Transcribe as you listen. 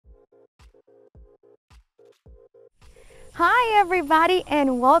Hi everybody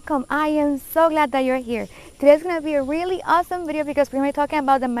and welcome. I am so glad that you're here. Today's going to be a really awesome video because we're going to be talking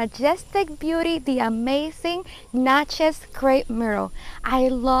about the majestic beauty, the amazing Natchez Crape Myrtle. I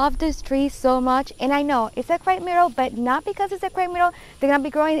love this tree so much, and I know it's a crepe myrtle, but not because it's a crepe myrtle, they're going to be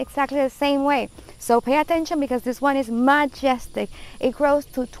growing exactly the same way. So pay attention because this one is majestic. It grows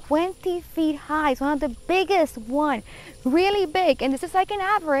to 20 feet high. It's one of the biggest one, really big. And this is like an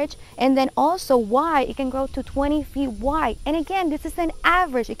average. And then also wide, it can grow to 20 feet wide. And again, this is an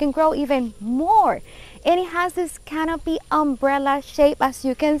average. It can grow even more. And it has this canopy umbrella shape, as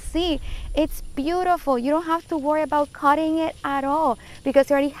you can see. It's beautiful. You don't have to worry about cutting it at all because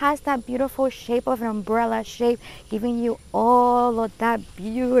it already has that beautiful shape of an umbrella shape, giving you all of that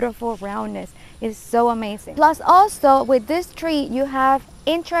beautiful roundness. It's so amazing. Plus also with this tree, you have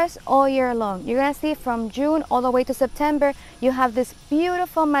interest all year long. You're gonna see from June all the way to September, you have this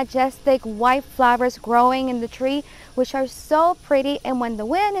beautiful majestic white flowers growing in the tree, which are so pretty. And when the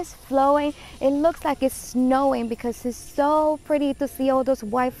wind is flowing, it looks like it's snowing because it's so pretty to see all those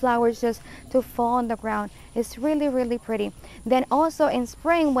white flowers just to fall on the ground. It's really, really pretty. Then also in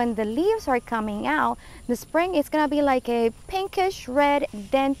spring, when the leaves are coming out, the spring is gonna be like a pinkish red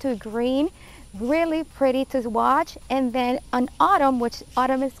then to green, really pretty to watch. And then on autumn, which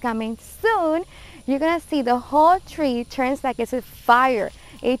autumn is coming soon, you're gonna see the whole tree turns like it's a fire.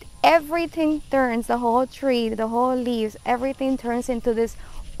 Everything turns, the whole tree, the whole leaves, everything turns into this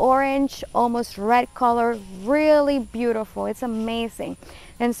orange, almost red color. Really beautiful. It's amazing.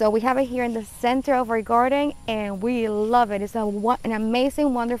 And so we have it here in the center of our garden, and we love it. It's an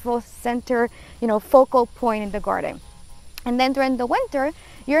amazing, wonderful center, focal point in the garden. And then during the winter,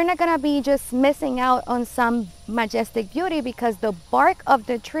 you're not gonna be just missing out on some majestic beauty because the bark of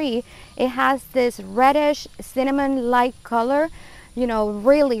the tree, it has this reddish cinnamon-like color,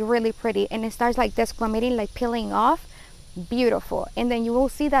 really, really pretty. And it starts like desquamating, like peeling off. Beautiful. And then you will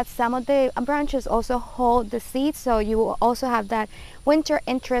see that some of the branches also hold the seeds, so you will also have that winter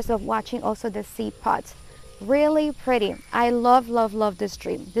interest of watching also the seed pods. Really pretty. I love, love, love this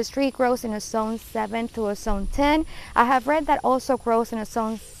tree. This tree grows in a zone 7 to a zone 10. I have read that also grows in a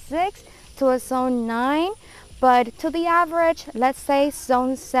zone 6 to a zone 9, but to the average, let's say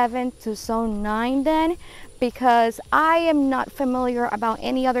zone 7 to zone 9 then, because I am not familiar about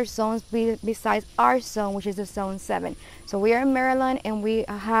any other zones besides our zone, which is the zone 7. So we are in Maryland and we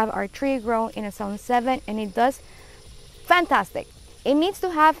have our tree grown in a zone 7, and it does fantastic. It needs to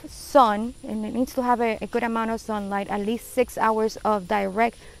have sun, and it needs to have a good amount of sunlight, at least 6 hours of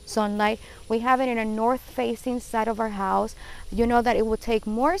direct sunlight. We have it in a north facing side of our house. You know that it would take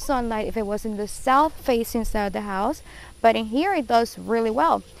more sunlight if it was in the south facing side of the house, but in here it does really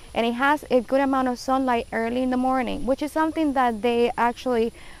well. And it has a good amount of sunlight early in the morning, which is something that they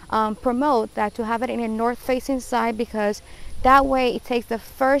actually promote, that to have it in a north facing side, because that way it takes the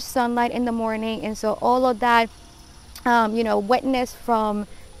first sunlight in the morning, and so all of that wetness from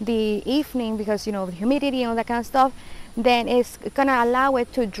the evening, because the humidity and all that kind of stuff, then it's gonna allow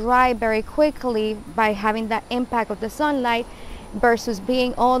it to dry very quickly by having that impact of the sunlight, versus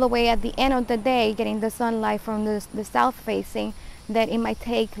being all the way at the end of the day getting the sunlight from the south facing. Then it might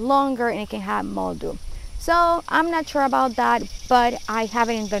take longer and it can have mildew. So I'm not sure about that, but I have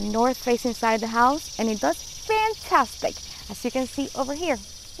it in the north facing side of the house, and it does fantastic. As you can see over here,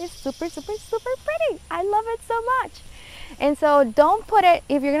 it's super, super, super pretty. I love it so much. And so don't put it,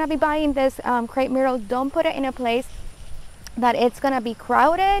 if you're gonna be buying this crepe myrtle, don't put it in a place that it's gonna be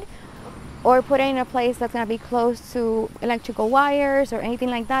crowded, or put it in a place that's gonna be close to electrical wires or anything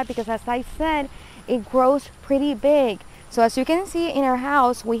like that, because as I said, it grows pretty big. So as you can see in our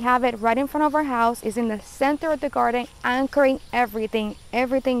house, we have it right in front of our house. It's in the center of the garden, anchoring everything.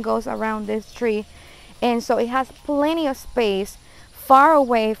 Everything goes around this tree. And so it has plenty of space far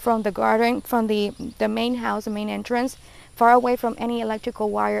away from the garden, from the main house, the main entrance, far away from any electrical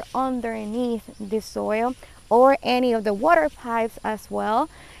wire underneath the soil or any of the water pipes as well.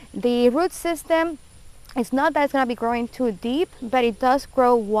 The root system, it's not that it's going to be growing too deep, but it does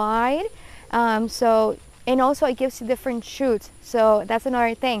grow wide. And also it gives you different shoots. So that's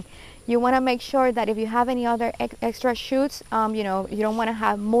another thing. You want to make sure that if you have any other extra shoots, you don't want to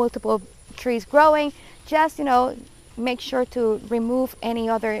have multiple trees growing. Just, make sure to remove any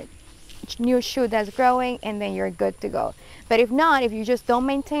other new shoot that's growing, and then you're good to go. But if not, if you just don't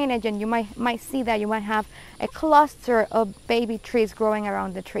maintain it, then you might see that you might have a cluster of baby trees growing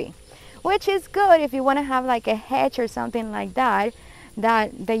around the tree, which is good if you want to have like a hedge or something like that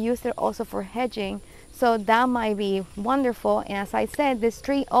they use it also for hedging. So that might be wonderful. And as I said, this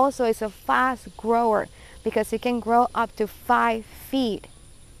tree also is a fast grower because it can grow up to 5 feet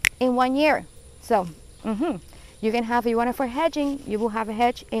in 1 year. So You can have, if you want it for hedging, you will have a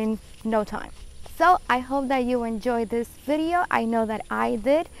hedge in no time. So I hope that you enjoyed this video. I know that I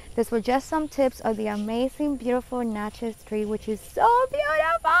did. These were just some tips of the amazing, beautiful Natchez tree, which is so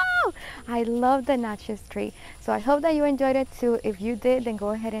beautiful. I love the Natchez tree. So I hope that you enjoyed it too. If you did, then go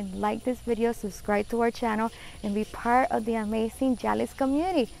ahead and like this video, subscribe to our channel, and be part of the amazing Yali's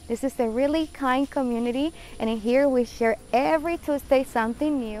community. This is a really kind community, and in here we share every Tuesday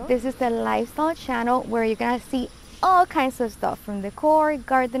something new. This is the lifestyle channel where you're gonna see all kinds of stuff, from decor,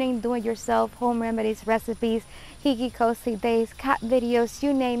 gardening, do-it-yourself, home remedies, recipes, hiki cozy days, cat videos,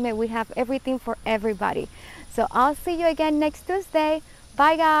 you name it. We have everything for everybody. So I'll see you again next Tuesday.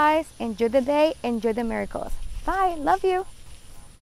 Bye guys. Enjoy the day. Enjoy the miracles. Bye. Love you.